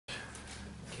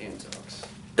Can Talks.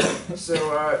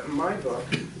 So, my book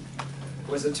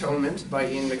was Atonement by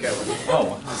Ian McEwan.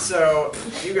 Oh. So,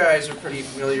 you guys are pretty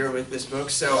familiar with this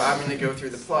book, so I'm going to go through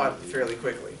the plot fairly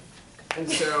quickly. And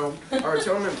so, our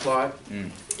Atonement plot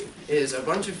is a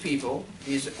bunch of people,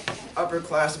 these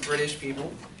upper-class British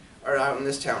people, are out in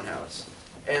this townhouse.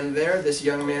 And there, this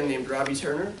young man named Robbie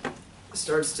Turner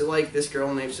starts to like this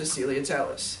girl named Cecilia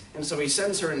Tallis. And so he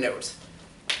sends her a note.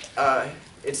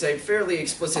 It's a fairly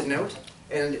explicit note,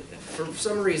 and for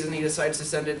some reason he decides to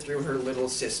send it through her little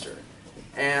sister.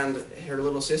 And her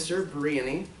little sister,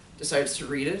 Brienne, decides to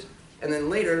read it, and then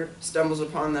later stumbles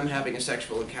upon them having a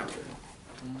sexual encounter.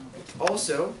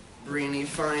 Also, Brienne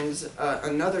finds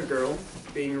another girl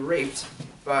being raped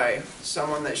by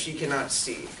someone that she cannot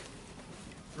see.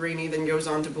 Brienne then goes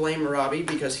on to blame Robbie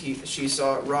because she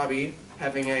saw Robbie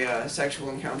having a sexual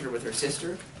encounter with her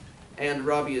sister, and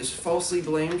Robbie is falsely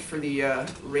blamed for the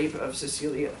rape of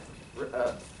Cecilia.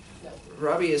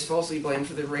 Robbie is falsely blamed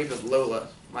for the rape of Lola,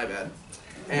 my bad.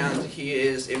 And he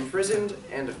is imprisoned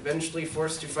and eventually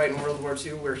forced to fight in World War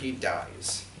II, where he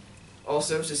dies.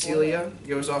 Also, Cecilia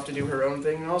goes off to do her own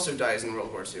thing and also dies in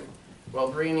World War II,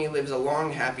 while Brienne lives a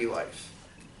long, happy life.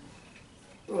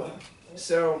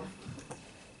 So,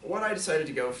 what I decided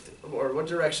to go, or what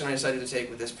direction I decided to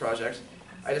take with this project,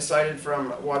 I decided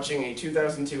from watching a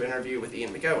 2002 interview with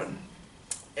Ian McEwan,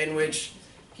 in which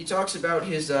he talks about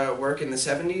his work in the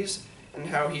 70s and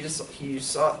how he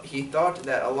thought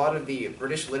that a lot of the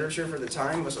British literature for the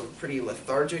time was pretty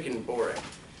lethargic and boring.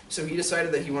 So he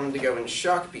decided that he wanted to go and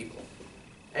shock people.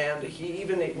 And he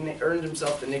even earned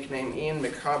himself the nickname Ian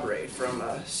Macabre from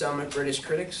some British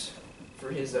critics for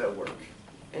his work.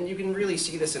 And you can really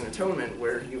see this in Atonement,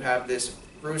 where you have this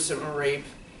gruesome rape,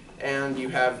 and you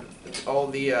have all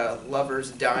the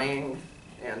lovers dying,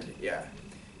 and yeah.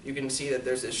 You can see that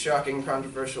there's this shocking,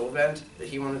 controversial event that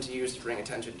he wanted to use to bring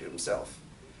attention to himself.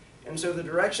 And so the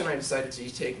direction I decided to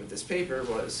take with this paper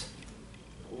was,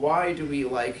 why do we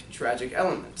like tragic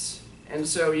elements? And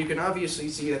so you can obviously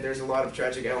see that there's a lot of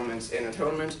tragic elements in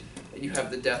Atonement. You have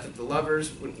the death of the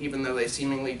lovers, even though they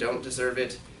seemingly don't deserve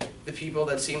it. The people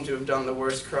that seem to have done the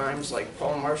worst crimes, like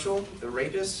Paul Marshall, the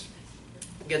rapist,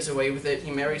 gets away with it.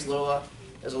 He marries Lola,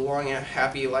 has a long,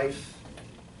 happy life.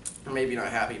 Or maybe not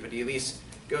happy, but he at least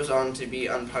goes on to be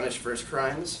unpunished for his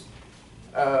crimes.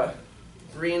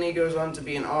 Brienne goes on to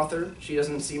be an author. She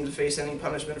doesn't seem to face any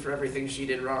punishment for everything she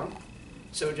did wrong.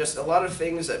 So just a lot of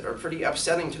things that are pretty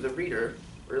upsetting to the reader,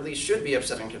 or at least should be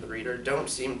upsetting to the reader, don't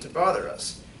seem to bother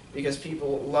us, because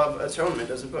people love Atonement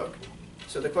as a book.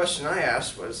 So the question I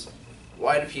asked was,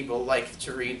 why do people like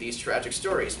to read these tragic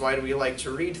stories? Why do we like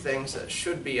to read things that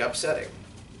should be upsetting?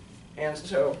 And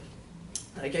so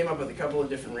I came up with a couple of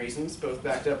different reasons, both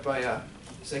backed up by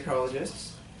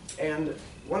psychologists. And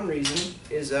one reason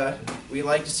is we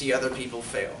like to see other people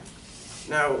fail.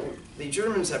 Now, the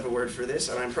Germans have a word for this,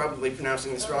 and I'm probably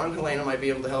pronouncing this wrong. Helena might be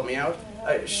able to help me out.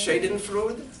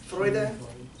 Schadenfreude?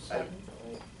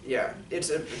 Yeah, it's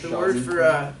the word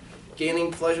for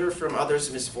gaining pleasure from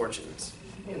others' misfortunes.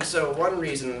 And so one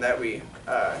reason that we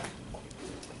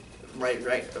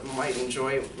might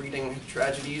enjoy reading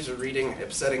tragedies or reading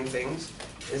upsetting things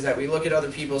is that we look at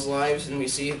other people's lives and we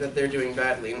see that they're doing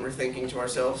badly, and we're thinking to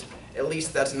ourselves, at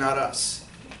least that's not us.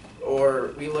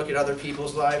 Or we look at other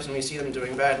people's lives and we see them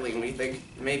doing badly and we think,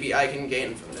 maybe I can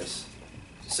gain from this.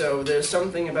 So there's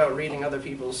something about reading other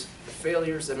people's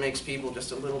failures that makes people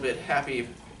just a little bit happy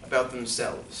about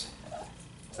themselves.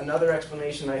 Another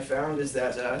explanation I found is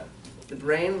that the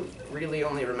brain really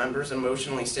only remembers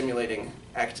emotionally stimulating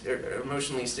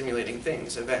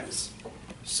things, events.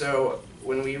 So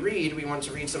when we read, we want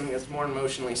to read something that's more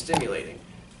emotionally stimulating,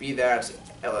 be that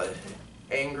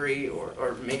angry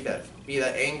or be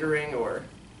that angering or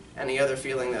any other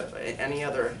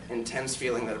intense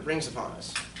feeling that it brings upon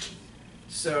us.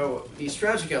 So these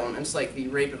tragic elements, like the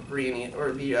rape of Brienne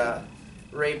or the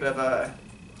rape of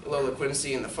Lola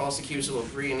Quincy and the false accusal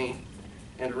of Brienne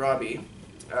and Robbie,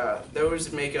 those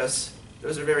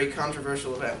are very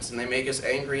controversial events, and they make us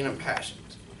angry and impassioned.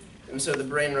 And so the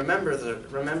brain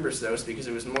remembers those because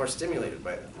it was more stimulated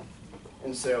by them.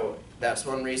 And so that's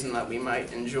one reason that we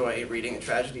might enjoy reading the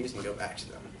tragedies and go back to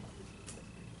them.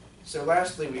 So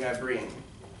lastly, we have Brienne.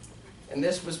 And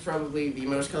this was probably the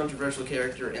most controversial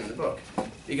character in the book,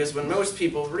 because when most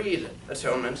people read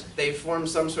Atonement, they form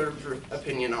some sort of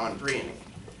opinion on Brienne.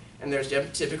 And there's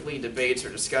typically debates or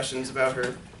discussions about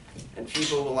her, and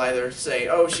people will either say,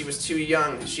 oh, she was too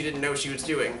young, she didn't know what she was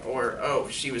doing, or, oh,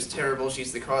 she was terrible,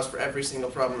 she's the cause for every single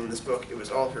problem in this book, it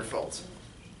was all her fault.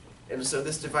 And so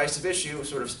this divisive issue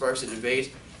sort of sparks a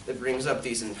debate that brings up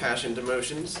these impassioned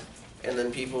emotions, and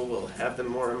then people will have the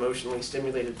more emotionally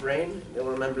stimulated brain, and they'll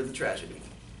remember the tragedy.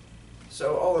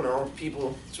 So all in all,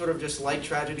 people sort of just like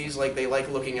tragedies like they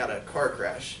like looking at a car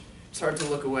crash. It's hard to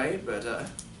look away, but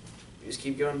you just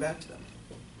keep going back to them.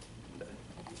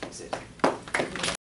 That's it.